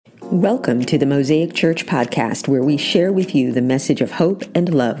Welcome to the Mosaic Church podcast, where we share with you the message of hope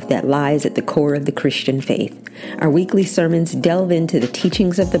and love that lies at the core of the Christian faith. Our weekly sermons delve into the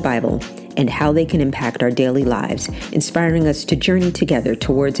teachings of the Bible and how they can impact our daily lives, inspiring us to journey together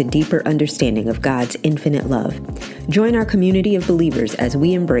towards a deeper understanding of God's infinite love. Join our community of believers as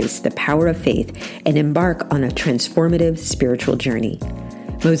we embrace the power of faith and embark on a transformative spiritual journey.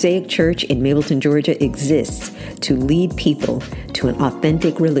 Mosaic Church in Mableton, Georgia exists to lead people to an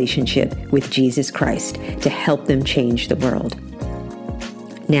authentic relationship with Jesus Christ to help them change the world.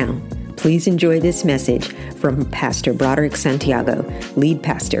 Now, please enjoy this message from Pastor Broderick Santiago, lead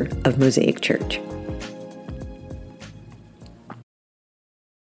pastor of Mosaic Church.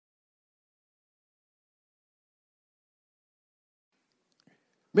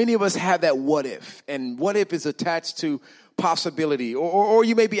 Many of us have that what if, and what if is attached to possibility. Or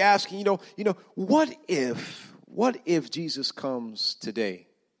you may be asking, what if Jesus comes today?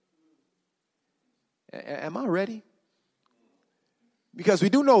 Am I ready? Because we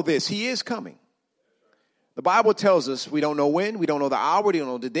do know this, he is coming. The Bible tells us we don't know when, we don't know the hour, we don't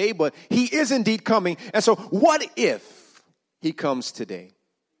know the day, but he is indeed coming. And so what if he comes today?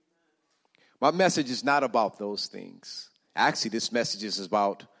 My message is not about those things. Actually, this message is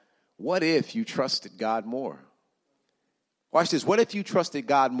about what if you trusted God more? Watch this. What if you trusted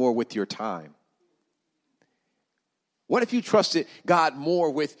God more with your time? What if you trusted God more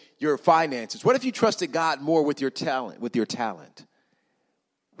with your finances? What if you trusted God more with your talent?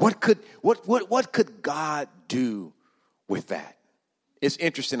 What could God do with that? It's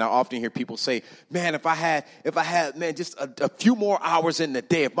interesting. I often hear people say, man, if I had just a few more hours in the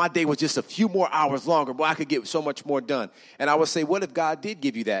day, if my day was just a few more hours longer, boy, I could get so much more done. And I would say, what if God did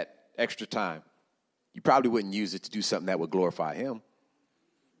give you that extra time? You probably wouldn't use it to do something that would glorify him.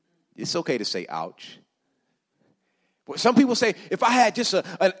 It's okay to say, ouch. But some people say, if I had just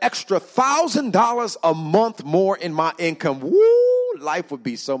an extra $1,000 a month more in my income, woo, life would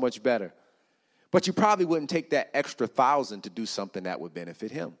be so much better. But you probably wouldn't take that extra $1,000 to do something that would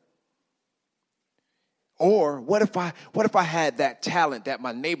benefit him. Or what if I had that talent that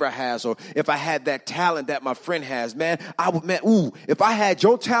my neighbor has, or if I had that talent that my friend has, if I had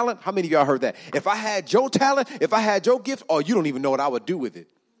your talent, how many of y'all heard that? If I had your talent, if I had your gift, oh, you don't even know what I would do with it.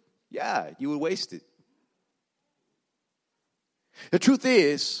 Yeah, you would waste it. The truth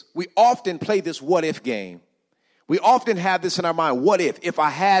is, we often play this what if game. We often have this in our mind. What if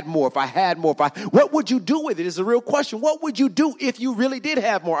I had more, what would you do with it is a real question. What would you do if you really did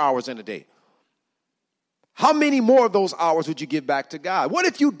have more hours in a day? How many more of those hours would you give back to God? What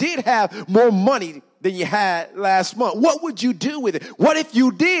if you did have more money than you had last month? What would you do with it? What if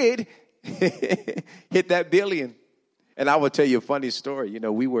you did hit that billion? And I will tell you a funny story.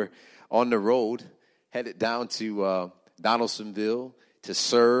 We were on the road headed down to Donaldsonville to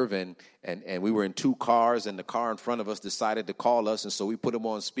serve, and we were in two cars, and the car in front of us decided to call us, and so we put them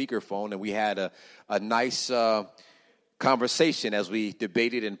on speakerphone, and we had a nice conversation as we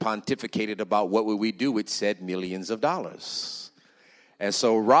debated and pontificated about what would we do with said millions of dollars. And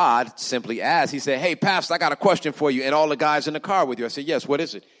so Rod simply asked, he said, hey, Pastor, I got a question for you and all the guys in the car with you. I said, yes, what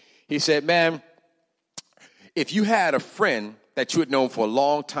is it? He said, man, if you had a friend that you had known for a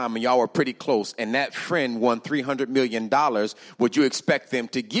long time and y'all were pretty close, and that friend won $300 million, would you expect them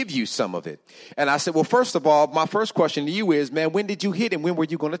to give you some of it? And I said, well, first of all, my first question to you is, man, when did you hit and when were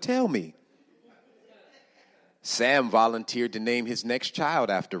you going to tell me? Sam volunteered to name his next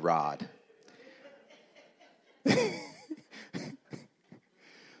child after Rod.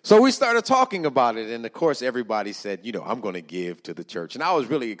 So we started talking about it, and of course everybody said, I'm going to give to the church. And I was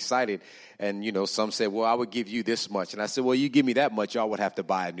really excited, and some said, well, I would give you this much. And I said, well, you give me that much, y'all would have to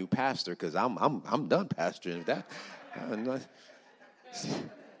buy a new pastor, because I'm done pastoring that.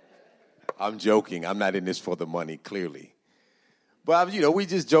 I'm joking. I'm not in this for the money, clearly. But, we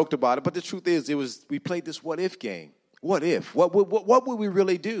just joked about it. But the truth is, we played this what if game. What if? What would we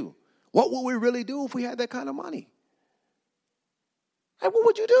really do? What would we really do if we had that kind of money? And what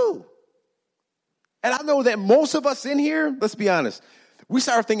would you do? And I know that most of us in here, let's be honest, we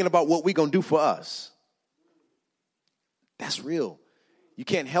start thinking about what we're going to do for us. That's real. You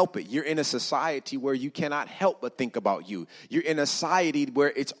can't help it. You're in a society where you cannot help but think about you. You're in a society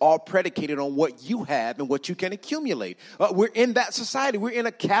where it's all predicated on what you have and what you can accumulate. We're in that society. We're in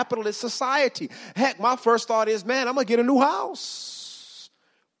a capitalist society. Heck, my first thought is, man, I'm going to get a new house.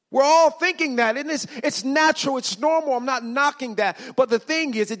 We're all thinking that, and it's natural, it's normal. I'm not knocking that. But the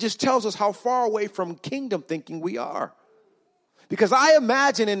thing is, it just tells us how far away from kingdom thinking we are. Because I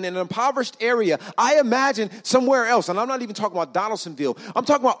imagine in an impoverished area, I imagine somewhere else, and I'm not even talking about Donaldsonville, I'm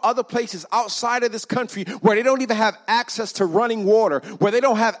talking about other places outside of this country where they don't even have access to running water, where they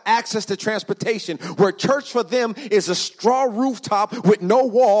don't have access to transportation, where church for them is a straw rooftop with no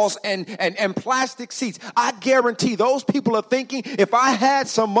walls and plastic seats. I guarantee those people are thinking, if I had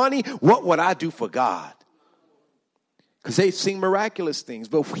some money, what would I do for God? Because they've seen miraculous things.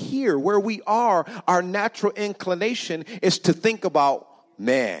 But here, where we are, our natural inclination is to think about,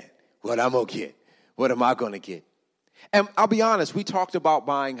 man, what I'm going to get? What am I going to get? And I'll be honest, we talked about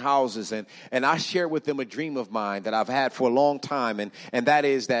buying houses, and I shared with them a dream of mine that I've had for a long time, and that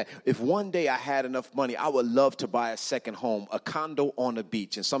is that if one day I had enough money, I would love to buy a second home, a condo on the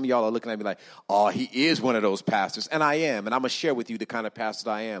beach. And some of y'all are looking at me like, oh, he is one of those pastors. And I am, and I'm going to share with you the kind of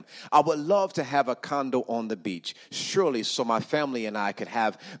pastor I am. I would love to have a condo on the beach, surely so my family and I could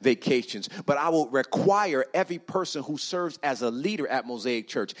have vacations. But I will require every person who serves as a leader at Mosaic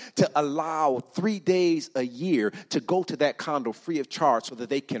Church to allow 3 days a year to go to that condo free of charge so that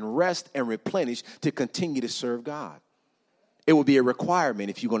they can rest and replenish to continue to serve God. It will be a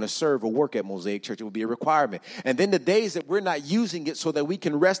requirement if you're going to serve or work at Mosaic Church. It will be a requirement. And then the days that we're not using it so that we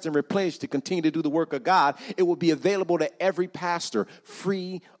can rest and replenish to continue to do the work of God, it will be available to every pastor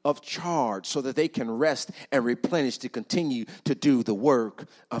free of charge so that they can rest and replenish to continue to do the work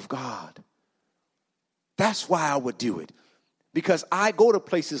of God. That's why I would do it. Because I go to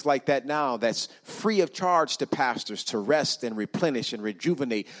places like that now that's free of charge to pastors to rest and replenish and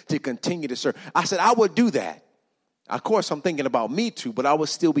rejuvenate to continue to serve. I said I would do that. Of course, I'm thinking about me too, but I would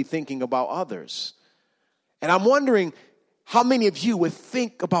still be thinking about others. And I'm wondering how many of you would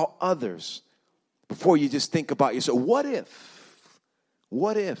think about others before you just think about yourself. What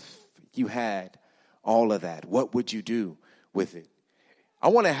if you had all of that? What would you do with it? I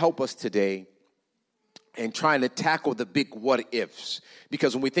want to help us today and trying to tackle the big what ifs.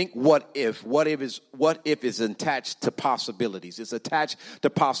 Because when we think what if is attached to possibilities. It's attached to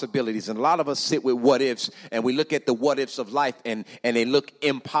possibilities. And a lot of us sit with what ifs and we look at the what ifs of life and they look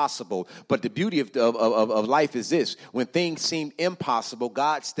impossible. But the beauty of life is this. When things seem impossible,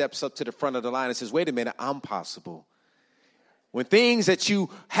 God steps up to the front of the line and says, wait a minute, I'm possible. When things that you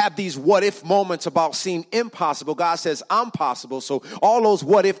have these what if moments about seem impossible, God says, I'm possible. So all those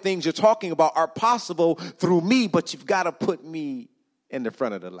what if things you're talking about are possible through me, but you've got to put me in the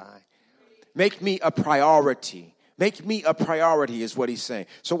front of the line. Make me a priority. Make me a priority is what he's saying.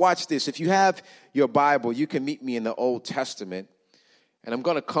 So watch this. If you have your Bible, you can meet me in the Old Testament. And I'm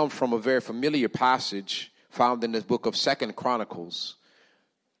going to come from a very familiar passage found in the book of 2 Chronicles.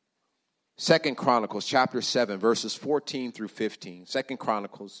 2 Chronicles chapter 7, verses 14 through 15. 2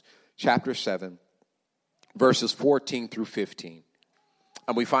 Chronicles chapter 7, verses 14 through 15.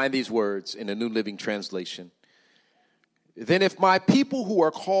 And we find these words in the New Living Translation. Then if my people who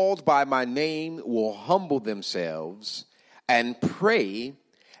are called by my name will humble themselves and pray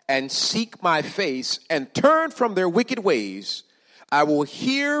and seek my face and turn from their wicked ways, I will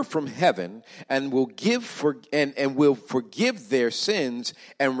hear from heaven and will forgive their sins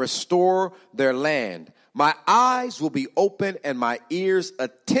and restore their land. My eyes will be open and my ears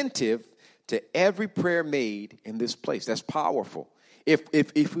attentive to every prayer made in this place. That's powerful.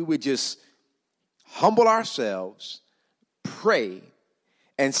 If we would just humble ourselves, pray,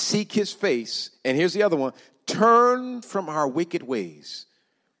 and seek his face, and here's the other one, turn from our wicked ways,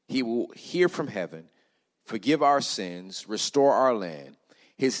 he will hear from heaven, forgive our sins, restore our land.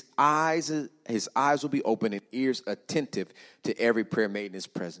 His eyes will be open and ears attentive to every prayer made in his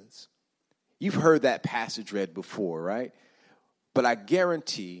presence. You've heard that passage read before, right? But I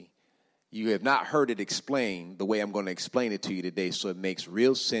guarantee you have not heard it explained the way I'm going to explain it to you today, so it makes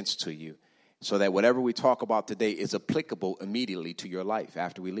real sense to you, so that whatever we talk about today is applicable immediately to your life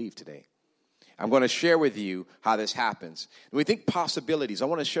after we leave today. I'm going to share with you how this happens. When we think possibilities, I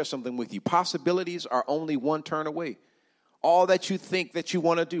want to share something with you. Possibilities are only one turn away. All that you think that you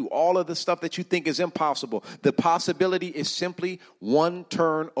want to do, all of the stuff that you think is impossible, the possibility is simply one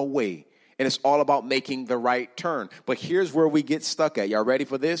turn away. And it's all about making the right turn. But here's where we get stuck at. Y'all ready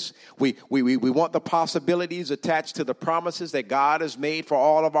for this? We want the possibilities attached to the promises that God has made for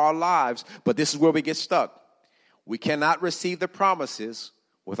all of our lives. But this is where we get stuck. We cannot receive the promises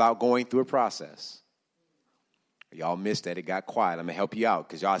without going through a process. Y'all missed that. It got quiet. I'm going to help you out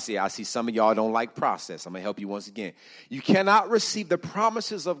because I see some of y'all don't like process. I'm going to help you once again. You cannot receive the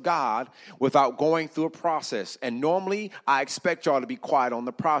promises of God without going through a process. And normally I expect y'all to be quiet on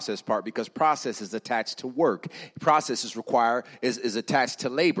the process part because process is attached to work. Process is attached to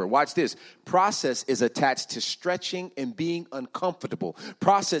labor. Watch this. Process is attached to stretching and being uncomfortable.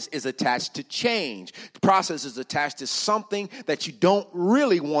 Process is attached to change. Process is attached to something that you don't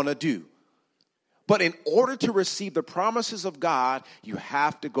really want to do. But in order to receive the promises of God, you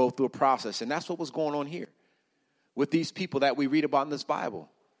have to go through a process. And that's what was going on here with these people that we read about in this Bible,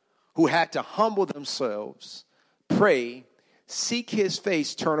 who had to humble themselves, pray, seek his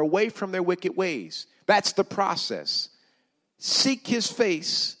face, turn away from their wicked ways. That's the process. Seek his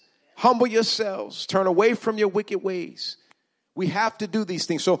face, humble yourselves, turn away from your wicked ways. We have to do these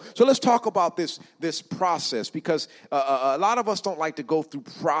things. So let's talk about this process because a lot of us don't like to go through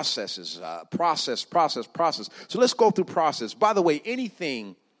processes, process. So let's go through process. By the way,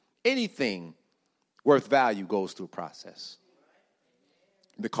 anything worth value goes through process.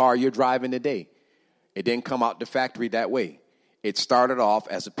 The car you're driving today, it didn't come out the factory that way. It started off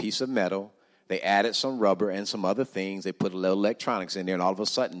as a piece of metal. They added some rubber and some other things. They put a little electronics in there, and all of a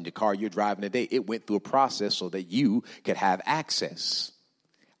sudden, the car you're driving today, it went through a process so that you could have access.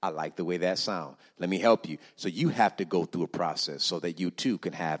 I like the way that sounds. Let me help you. So you have to go through a process so that you, too,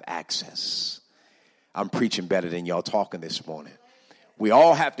 can have access. I'm preaching better than y'all talking this morning. We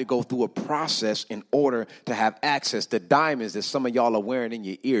all have to go through a process in order to have access. The diamonds that some of y'all are wearing in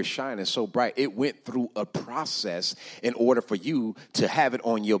your ears shining so bright, it went through a process in order for you to have it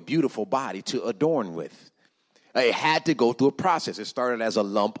on your beautiful body to adorn with. It had to go through a process. It started as a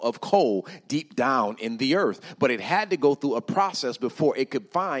lump of coal deep down in the earth, but it had to go through a process before it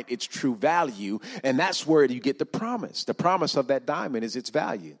could find its true value, and that's where you get the promise. The promise of that diamond is its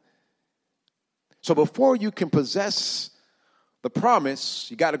value. So before you can possess the promise,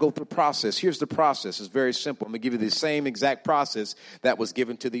 you got to go through the process. Here's the process. It's very simple. I'm going to give you the same exact process that was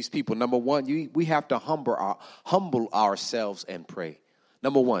given to these people. Number one, we have to humble ourselves and pray.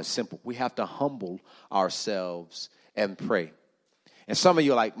 Number one, simple. We have to humble ourselves and pray. And some of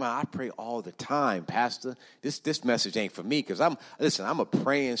you are like, man, I pray all the time, Pastor. This message ain't for me because I'm a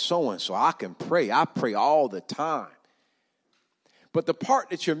praying so-and-so. I can pray. I pray all the time. But the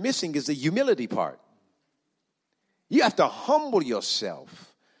part that you're missing is the humility part. You have to humble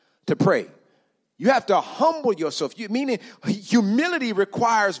yourself to pray. You have to humble yourself. Meaning humility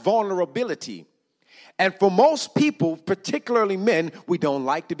requires vulnerability. And for most people, particularly men, we don't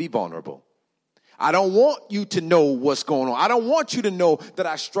like to be vulnerable. I don't want you to know what's going on. I don't want you to know that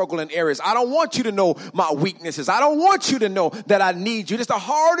I struggle in areas. I don't want you to know my weaknesses. I don't want you to know that I need you. It's the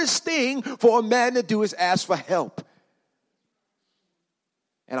hardest thing for a man to do is ask for help.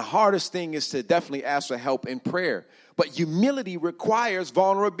 And the hardest thing is to definitely ask for help in prayer. But humility requires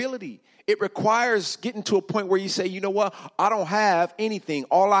vulnerability. It requires getting to a point where you say, you know what? I don't have anything.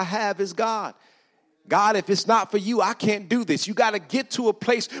 All I have is God. God, if it's not for you, I can't do this. You got to get to a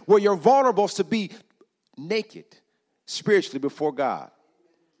place where you're vulnerable to be naked spiritually before God.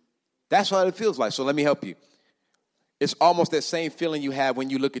 That's what it feels like. So let me help you. It's almost that same feeling you have when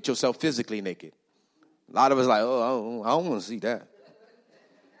you look at yourself physically naked. A lot of us are like, oh, I don't want to see that.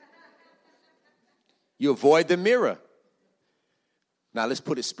 You avoid the mirror. Now let's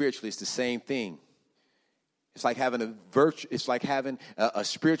put it spiritually. It's the same thing. It's like having a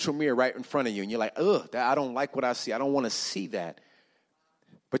spiritual mirror right in front of you, and you're like, I don't like what I see. I don't want to see that.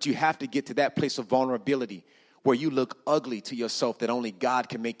 But you have to get to that place of vulnerability where you look ugly to yourself, that only God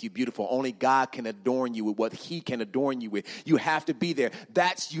can make you beautiful. Only God can adorn you with what he can adorn you with. You have to be there.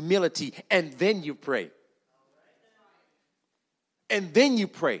 That's humility. And then you pray. And then you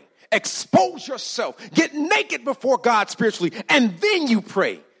pray. Expose yourself. Get naked before God spiritually. And then you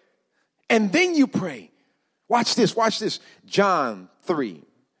pray. And then you pray. Watch this. John 3,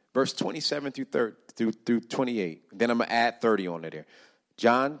 verse 27 through 28. Then I'm going to add 30 on there.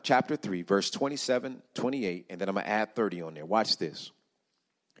 John chapter 3, verse 27, 28. And then I'm going to add 30 on there. Watch this.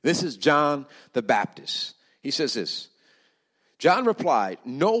 This is John the Baptist. He says this. John replied,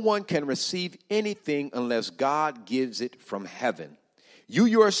 no one can receive anything unless God gives it from heaven. You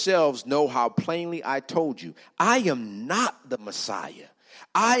yourselves know how plainly I told you. I am not the Messiah.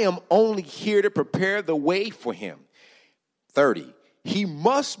 I am only here to prepare the way for him. 30. He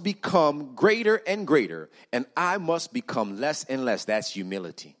must become greater and greater, and I must become less and less. That's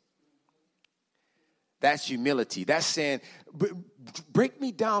humility. That's humility. That's saying, break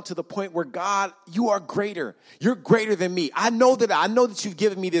me down to the point where, God, you are greater. You're greater than me. I know that you've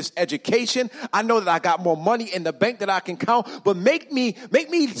given me this education. I know that I got more money in the bank that I can count. But make me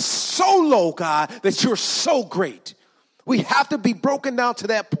so low, God, that you're so great. We have to be broken down to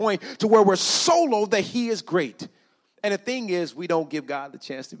that point to where we're so low that he is great. And the thing is, we don't give God the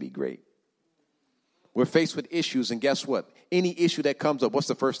chance to be great. We're faced with issues, and guess what? Any issue that comes up, what's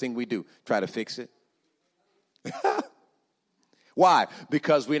the first thing we do? Try to fix it. Why?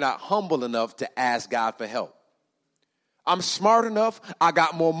 Because we're not humble enough to ask God for help. I'm smart enough. I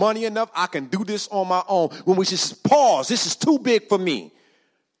got more money enough. I can do this on my own. When we just pause, this is too big for me.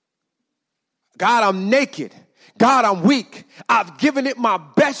 God, I'm naked. God, I'm weak. I've given it my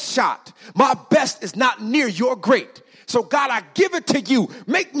best shot. My best is not near your great. So God, I give it to you.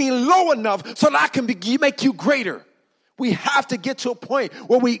 Make me low enough so that I can make you greater. We have to get to a point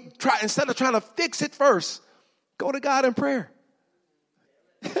where we try, instead of trying to fix it first, go to God in prayer.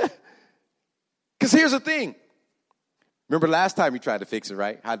 Because here's the thing. Remember last time you tried to fix it,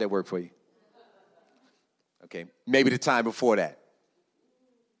 right? How'd that work for you? Okay, maybe the time before that.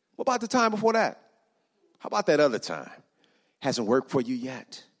 What about the time before that? How about that other time? Hasn't worked for you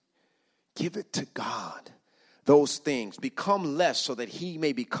yet. Give it to God. Those things become less so that he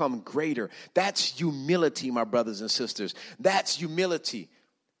may become greater. That's humility, my brothers and sisters. That's humility.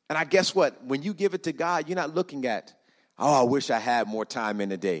 And I guess what? When you give it to God, you're not looking at, oh, I wish I had more time in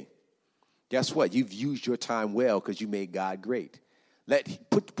the day. Guess what? You've used your time well because you made God great.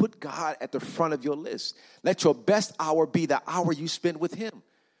 Put God at the front of your list. Let your best hour be the hour you spend with him.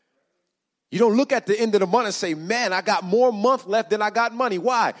 You don't look at the end of the month and say, man, I got more month left than I got money.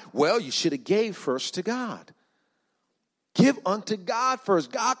 Why? Well, you should have gave first to God. Give unto God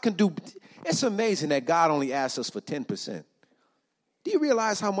first. God can do. It's amazing that God only asks us for 10%. Do you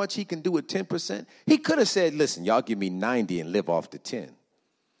realize how much he can do with 10%? He could have said, listen, y'all give me 90 and live off the 10.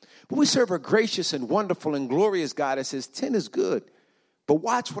 But we serve a gracious and wonderful and glorious God that says 10 is good. But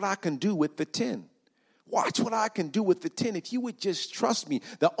watch what I can do with the 10. Watch what I can do with the 10. If you would just trust me.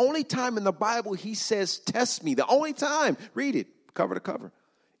 The only time in the Bible he says test me, the only time, read it cover to cover,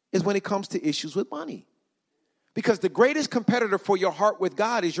 is when it comes to issues with money. Because the greatest competitor for your heart with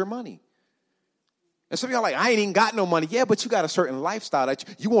God is your money. And some of y'all are like, I ain't even got no money. Yeah, but you got a certain lifestyle that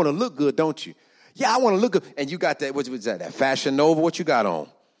you want to look good, don't you? Yeah, I want to look good. And you got that, what was that Fashion Nova? What you got on?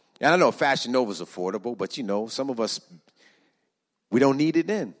 And I know Fashion Nova's affordable, but you know, some of us, we don't need it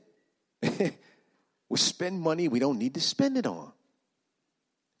then. We spend money we don't need to spend it on.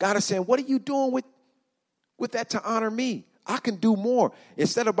 God is saying, what are you doing with that to honor me? I can do more.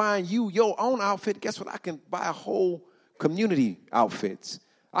 Instead of buying you your own outfit, guess what? I can buy a whole community outfits.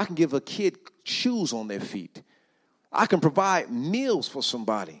 I can give a kid shoes on their feet. I can provide meals for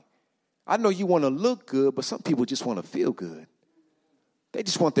somebody. I know you want to look good, but some people just want to feel good. They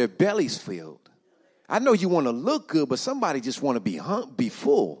just want their bellies filled. I know you want to look good, but somebody just want to be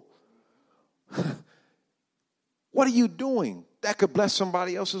full. What are you doing that could bless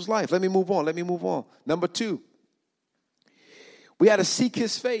somebody else's life? Let me move on. Number 2. We got to seek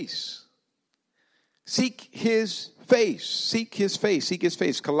his face. Seek his face. Seek his face. Seek his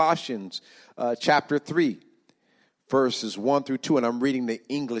face. Colossians chapter 3, verses 1 through 2. And I'm reading the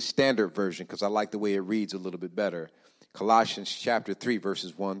English Standard Version because I like the way it reads a little bit better. Colossians chapter 3,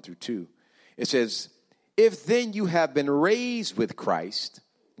 verses 1 through 2. It says, if then you have been raised with Christ.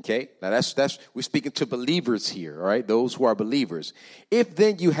 Okay, now that's we're speaking to believers here, all right, those who are believers. If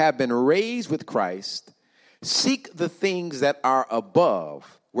then you have been raised with Christ, seek the things that are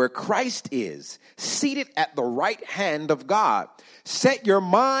above, where Christ is, seated at the right hand of God. Set your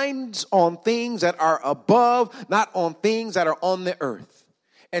minds on things that are above, not on things that are on the earth.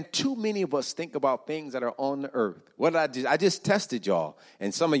 And too many of us think about things that are on the earth. What did I do? I just tested y'all.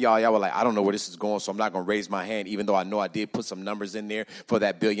 And some of y'all were like, I don't know where this is going, so I'm not going to raise my hand, even though I know I did put some numbers in there for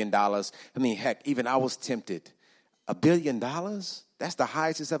that $1 billion. I mean, heck, even I was tempted. $1 billion? That's the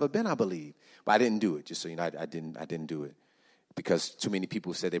highest it's ever been, I believe. But I didn't do it, just so you know, I didn't do it. Because too many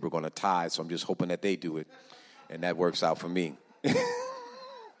people said they were going to tithe, so I'm just hoping that they do it. And that works out for me. I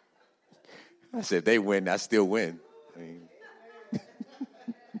said, if they win, I still win. I mean,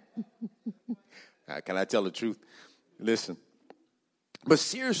 can I tell the truth? Listen. But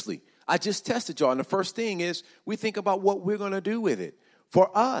seriously, I just tested y'all. And the first thing is we think about what we're going to do with it. For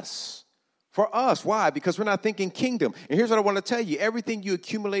us. For us. Why? Because we're not thinking kingdom. And here's what I want to tell you. Everything you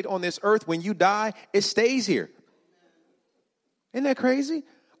accumulate on this earth, when you die, it stays here. Isn't that crazy?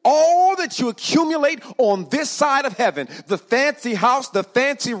 All that you accumulate on this side of heaven, the fancy house, the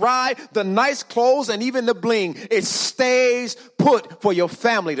fancy ride, the nice clothes, and even the bling, it stays put for your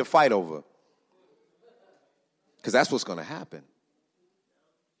family to fight over. Because that's what's going to happen.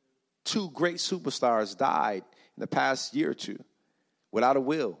 2 great superstars died in the past year or two without a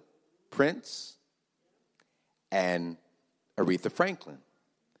will. Prince and Aretha Franklin.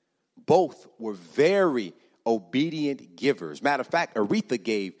 Both were very obedient givers. Matter of fact, Aretha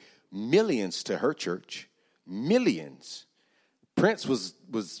gave millions to her church. Millions. Prince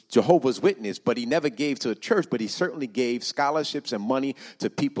was Jehovah's Witness, but he never gave to a church, but he certainly gave scholarships and money to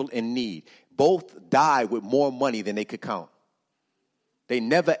people in need. Both died with more money than they could count. They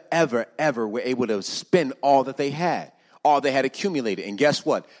never, ever, ever were able to spend all that they had accumulated. And guess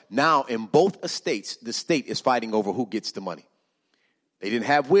what? Now, in both estates, the state is fighting over who gets the money. They didn't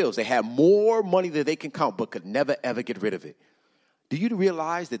have wills. They had more money than they can count, but could never, ever get rid of it. Do you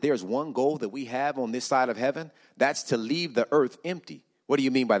realize that there's one goal that we have on this side of heaven? That's to leave the earth empty. What do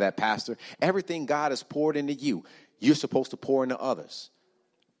you mean by that, Pastor? Everything God has poured into you, you're supposed to pour into others.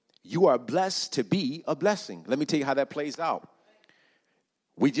 You are blessed to be a blessing. Let me tell you how that plays out.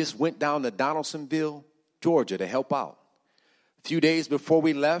 We just went down to Donaldsonville, Georgia to help out. A few days before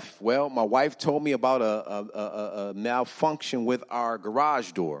we left, well, my wife told me about a malfunction with our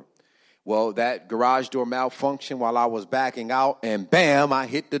garage door. Well, that garage door malfunctioned while I was backing out, and bam, I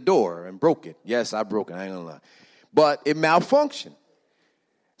hit the door and broke it. Yes, I broke it, I ain't gonna lie. But it malfunctioned.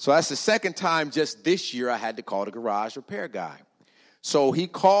 So that's the second time just this year I had to call the garage repair guy. So he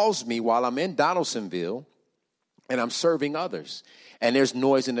calls me while I'm in Donaldsonville, and I'm serving others. And there's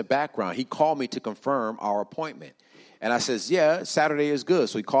noise in the background. He called me to confirm our appointment. And I says, yeah, Saturday is good.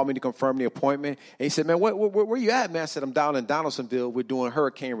 So he called me to confirm the appointment. And he said, man, where you at, man? I said, I'm down in Donaldsonville. We're doing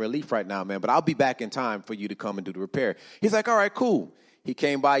hurricane relief right now, man. But I'll be back in time for you to come and do the repair. He's like, all right, cool. He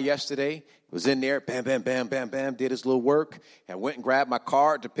came by yesterday, was in there, bam, bam, bam, bam, bam, did his little work, and went and grabbed my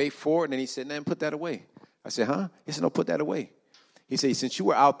card to pay for it. And then he said, man, put that away. I said, huh? He said, no, put that away. He said, since you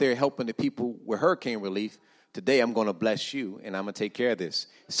were out there helping the people with hurricane relief, today I'm going to bless you, and I'm going to take care of this.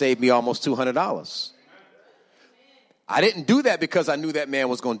 Saved me almost $200. I didn't do that because I knew that man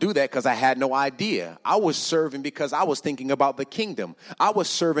was going to do that because I had no idea. I was serving because I was thinking about the kingdom. I was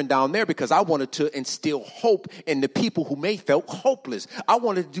serving down there because I wanted to instill hope in the people who may felt hopeless. I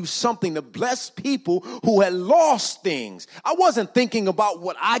wanted to do something to bless people who had lost things. I wasn't thinking about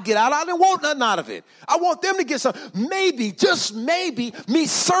what I get out. I didn't want nothing out of it. I want them to get some. Maybe, just maybe, me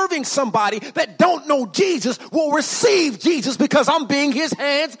serving somebody that don't know Jesus will receive Jesus because I'm being his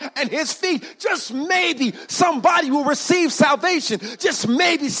hands and his feet. Just maybe somebody will receive salvation. Just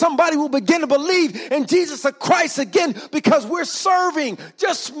maybe somebody will begin to believe in Jesus Christ again because we're serving.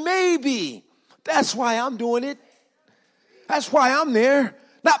 Just maybe. That's why I'm doing it. That's why I'm there.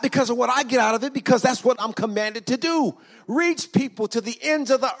 Not because of what I get out of it, because that's what I'm commanded to do. Reach people to the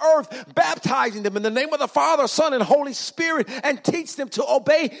ends of the earth, baptizing them in the name of the Father, Son, and Holy Spirit, and teach them to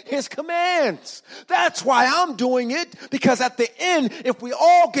obey his commands. That's why I'm doing it, because at the end, if we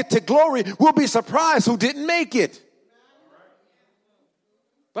all get to glory, we'll be surprised who didn't make it.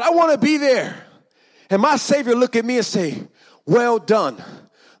 But I want to be there. And my Savior look at me and say, well done,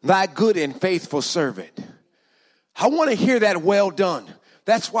 thy good and faithful servant. I want to hear that well done.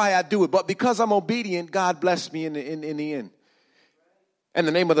 That's why I do it. But because I'm obedient, God blessed me in the end. And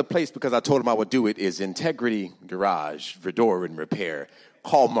the name of the place, because I told him I would do it, is Integrity Garage, Door and Repair.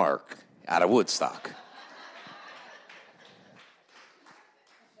 Call Mark out of Woodstock.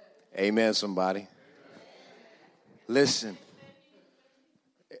 Amen, somebody. Listen.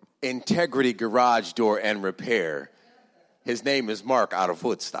 Integrity Garage Door and Repair. His name is Mark out of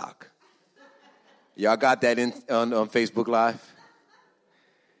Woodstock. Y'all got that on Facebook Live?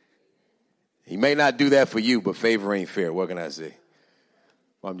 He may not do that for you, but favor ain't fair. What can I say?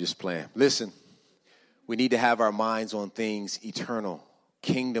 Well, I'm just playing. Listen, we need to have our minds on things eternal,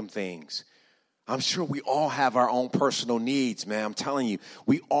 kingdom things. I'm sure we all have our own personal needs, man. I'm telling you,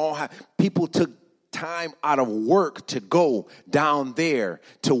 we all have. People took time out of work to go down there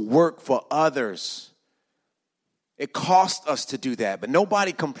to work for others. It cost us to do that, but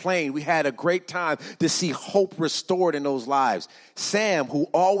nobody complained. We had a great time to see hope restored in those lives. Sam, who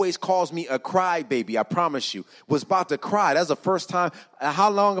always calls me a crybaby, I promise you, was about to cry. That's the first time.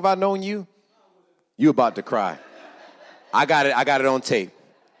 How long have I known you? You about to cry. I got it on tape.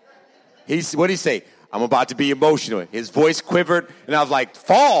 What did he say? I'm about to be emotional. His voice quivered, and I was like,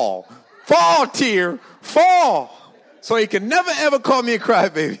 fall, tear, fall. So he can never, ever call me a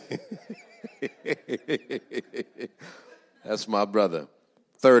crybaby. That's my brother.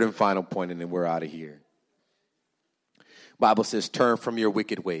 Third and final point, and then we're out of here. Bible says, turn from your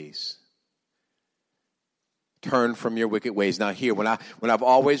wicked ways. Turn from your wicked ways. Now here, when I've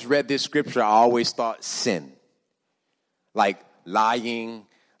always read this scripture, I always thought sin. Like lying,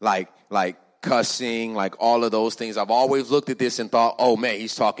 like cussing, like all of those things. I've always looked at this and thought, oh man,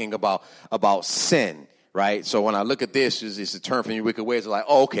 he's talking about sin, right? So when I look at this, it's to turn from your wicked ways. I'm like,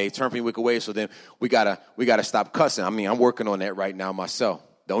 oh, okay, turn from your wicked ways. So then we gotta stop cussing. I mean, I'm working on that right now myself.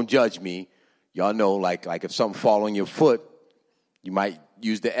 Don't judge me. Y'all know, like if something fall on your foot, you might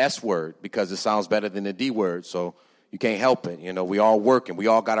use the S word because it sounds better than the D word. So you can't help it. You know, we all working. We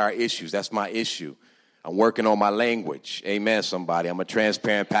all got our issues. That's my issue. I'm working on my language. Amen, somebody. I'm a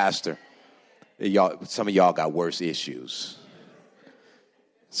transparent pastor. Some of y'all got worse issues.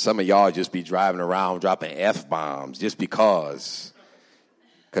 Some of y'all just be driving around dropping F-bombs just because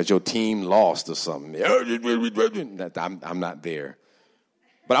your team lost or something. I'm not there.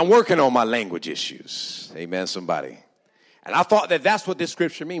 But I'm working on my language issues. Amen, somebody. And I thought that's what this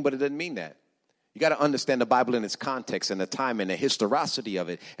scripture means, but it doesn't mean that. You got to understand the Bible in its context and the time and the historicity of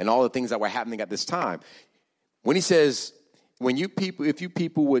it and all the things that were happening at this time. When he says, if you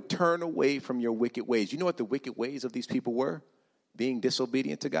people would turn away from your wicked ways, you know what the wicked ways of these people were? Being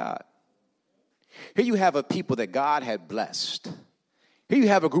disobedient to God. Here you have a people that God had blessed. Here you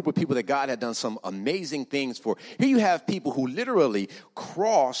have a group of people that God had done some amazing things for. Here you have people who literally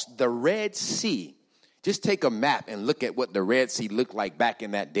crossed the Red Sea. Just take a map and look at what the Red Sea looked like back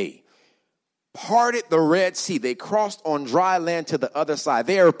in that day. Parted the Red Sea. They crossed on dry land to the other side.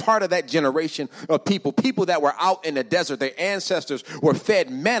 They are part of that generation of people that were out in the desert. Their ancestors were fed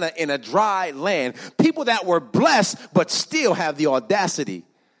manna in a dry land. People that were blessed but still have the audacity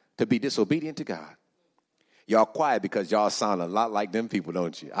to be disobedient to God. Y'all quiet because y'all sound a lot like them people,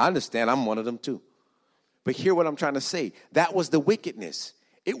 don't you? I understand. I'm one of them too. But hear what I'm trying to say. That was the wickedness.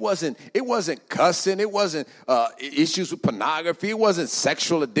 It wasn't cussing. It wasn't issues with pornography. It wasn't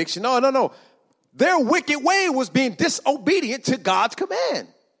sexual addiction. No. Their wicked way was being disobedient to God's command.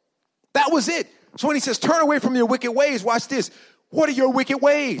 That was it. So when he says, turn away from your wicked ways, watch this. What are your wicked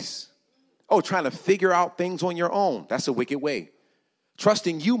ways? Oh, trying to figure out things on your own. That's a wicked way.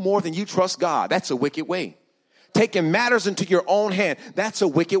 Trusting you more than you trust God. That's a wicked way. Taking matters into your own hand. That's a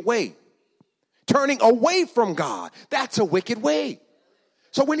wicked way. Turning away from God. That's a wicked way.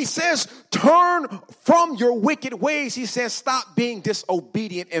 So when he says, turn from your wicked ways, he says, stop being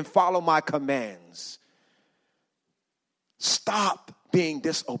disobedient and follow my commands. Stop being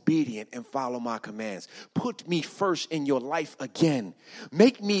disobedient and follow my commands. Put me first in your life again.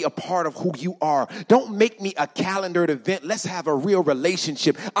 Make me a part of who you are. Don't make me a calendared event. Let's have a real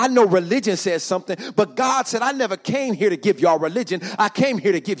relationship. I know religion says something, but God said, I never came here to give y'all religion. I came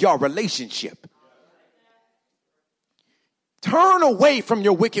here to give y'all relationship. Turn away from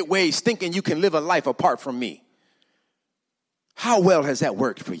your wicked ways thinking you can live a life apart from me. How well has that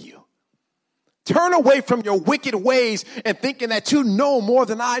worked for you? Turn away from your wicked ways and thinking that you know more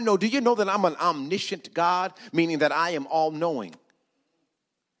than I know. Do you know that I'm an omniscient God, meaning that I am all-knowing?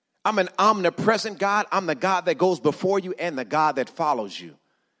 I'm an omnipresent God. I'm the God that goes before you and the God that follows you.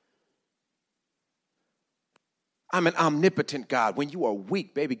 I'm an omnipotent God. When you are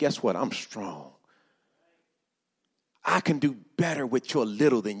weak, baby, guess what? I'm strong. I can do better with your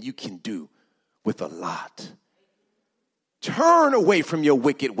little than you can do with a lot. Turn away from your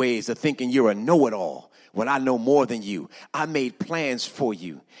wicked ways of thinking you're a know-it-all when I know more than you. I made plans for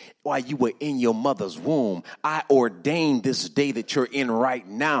you while you were in your mother's womb. I ordained this day that you're in right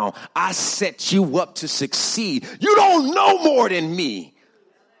now. I set you up to succeed. You don't know more than me.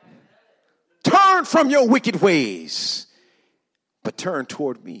 Turn from your wicked ways, but turn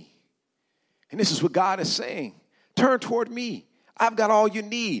toward me. And this is what God is saying. Turn toward me. I've got all you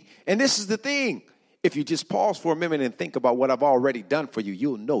need. And this is the thing. If you just pause for a minute and think about what I've already done for you,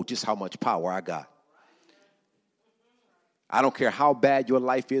 you'll know just how much power I got. I don't care how bad your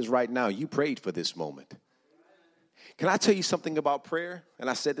life is right now. You prayed for this moment. Can I tell you something about prayer? And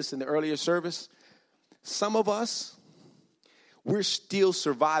I said this in the earlier service. Some of us, we're still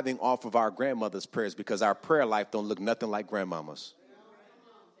surviving off of our grandmother's prayers because our prayer life don't look nothing like grandmama's.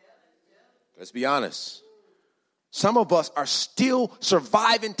 Let's be honest. Some of us are still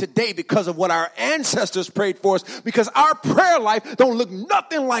surviving today because of what our ancestors prayed for us, because our prayer life don't look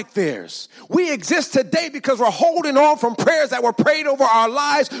nothing like theirs. We exist today because we're holding on from prayers that were prayed over our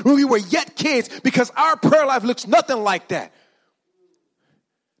lives when we were yet kids, because our prayer life looks nothing like that.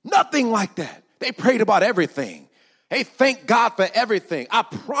 Nothing like that. They prayed about everything. They thank God for everything. I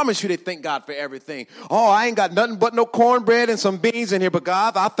promise you they thank God for everything. Oh, I ain't got nothing but no cornbread and some beans in here, but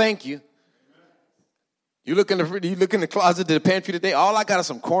God, I thank you. You look in the closet to the pantry today, all I got is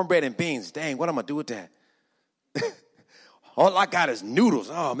some cornbread and beans. Dang, what am I going to do with that? All I got is noodles.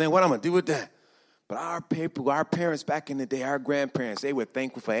 Oh, man, what am I going to do with that? But our parents back in the day, our grandparents, they were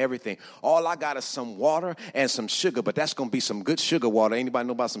thankful for everything. All I got is some water and some sugar, but that's going to be some good sugar water. Anybody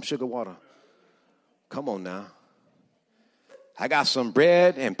know about some sugar water? Come on now. I got some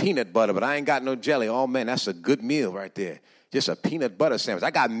bread and peanut butter, but I ain't got no jelly. Oh, man, that's a good meal right there. Just a peanut butter sandwich.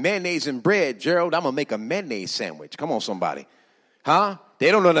 I got mayonnaise and bread, Gerald. I'm going to make a mayonnaise sandwich. Come on, somebody. Huh? They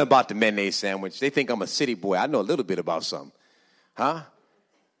don't know nothing about the mayonnaise sandwich. They think I'm a city boy. I know a little bit about something. Huh?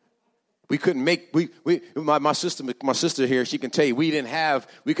 We couldn't make, my sister here, she can tell you, we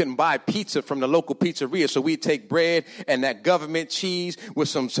couldn't buy pizza from the local pizzeria, so we'd take bread and that government cheese with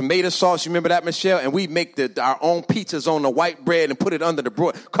some tomato sauce. You remember that, Michelle? And we'd make our own pizzas on the white bread and put it under the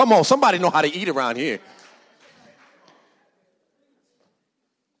broil. Come on, somebody know how to eat around here.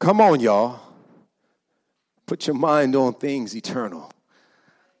 Come on, y'all. Put your mind on things eternal.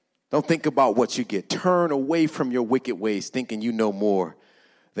 Don't think about what you get. Turn away from your wicked ways, thinking you know more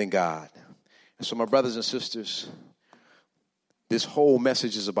than God. And so, my brothers and sisters, this whole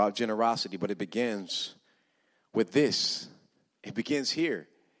message is about generosity, but it begins with this. It begins here.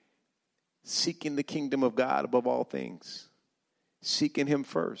 Seeking the kingdom of God above all things. Seeking him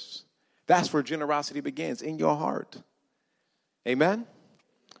first. That's where generosity begins, in your heart. Amen?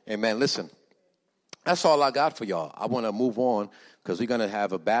 Amen. Listen, that's all I got for y'all. I want to move on because we're going to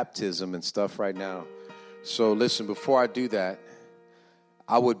have a baptism and stuff right now. So listen, before I do that,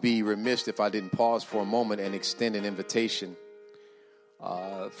 I would be remiss if I didn't pause for a moment and extend an invitation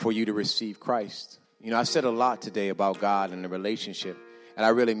for you to receive Christ. You know, I said a lot today about God and the relationship, and I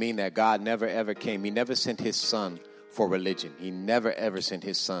really mean that. God never, ever came. He never sent his son for religion. He never, ever sent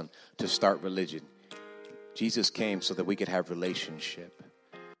his son to start religion. Jesus came so that we could have relationship.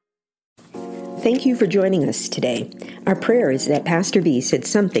 Thank you for joining us today. Our prayer is that Pastor B said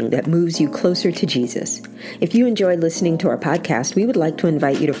something that moves you closer to Jesus. If you enjoyed listening to our podcast, we would like to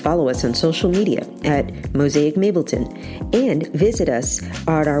invite you to follow us on social media at Mosaic Mableton and visit us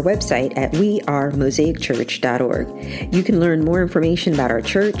at our website at wearemosaicchurch.org. You can learn more information about our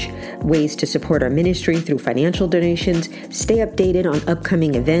church, ways to support our ministry through financial donations, stay updated on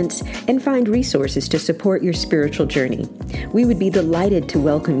upcoming events, and find resources to support your spiritual journey. We would be delighted to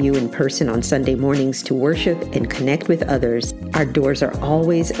welcome you in person on Sunday mornings to worship and connect with others. Our doors are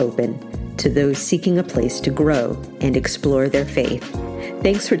always open to those seeking a place to grow and explore their faith.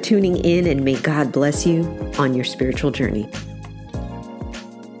 Thanks for tuning in, and may God bless you on your spiritual journey.